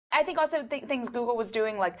I think also things Google was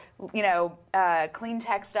doing, like, clean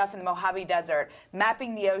tech stuff in the Mojave Desert,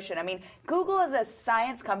 mapping the ocean. I mean, Google as a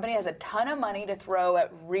science company has a ton of money to throw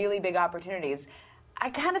at really big opportunities.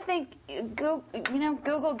 I kind of think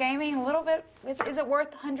Google gaming a little bit, is it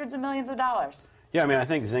worth hundreds of millions of dollars? Yeah, I mean, I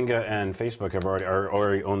think Zynga and Facebook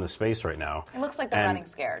already own the space right now. It looks like they're running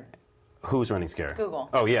scared. Who's running scared?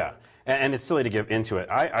 Google. Oh, yeah. And it's silly to get into it.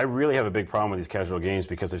 I really have a big problem with these casual games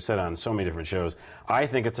because I've said on so many different shows, I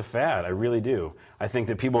think it's a fad. I really do. I think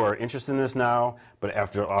that people are interested in this now, but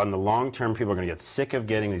on the long term, people are going to get sick of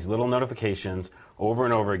getting these little notifications over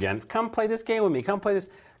and over again. Come play this game with me. Come play this.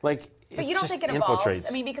 But you don't think it evolves?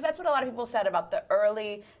 I mean, because that's what a lot of people said about the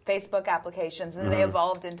early Facebook applications, and they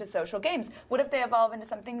evolved into social games. What if they evolve into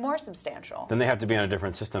something more substantial? Then they have to be on a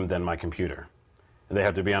different system than my computer. They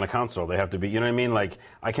have to be on a console. They have to be, you know what I mean? Like,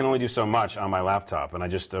 I can only do so much on my laptop, and I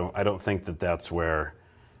don't think that that's where,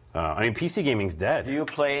 I mean, PC gaming's dead. Do you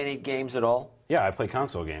play any games at all? Yeah, I play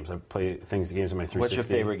console games. I play games on my 360. What's your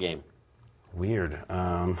favorite game? Weird.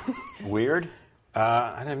 Weird?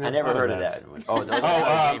 I never heard of that.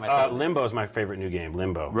 Oh, Limbo is my favorite new game.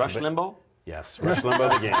 Limbo. Rush Limbo? Yes, Rush Limbo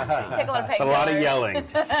the game. It's a lot of yelling.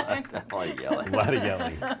 A lot of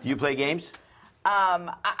yelling. Do you play games?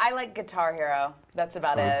 I like Guitar Hero. That's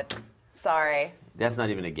about it. Sorry. That's not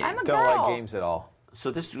even a game. I'm a Don't girl. like games at all.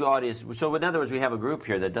 So this audience. So in other words, we have a group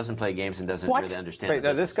here that doesn't play games and doesn't really understand. Wait,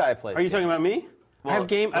 no, this guy plays. Are you talking about me? Well, I have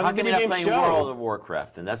game. How I come you're not playing World of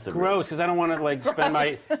Warcraft? And that's the gross because I don't want to spend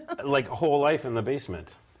my whole life in the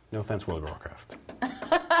basement. No offense, World of Warcraft.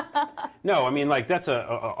 No, I mean that's a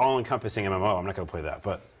all-encompassing MMO. I'm not going to play that,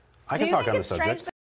 but I can talk on the subject.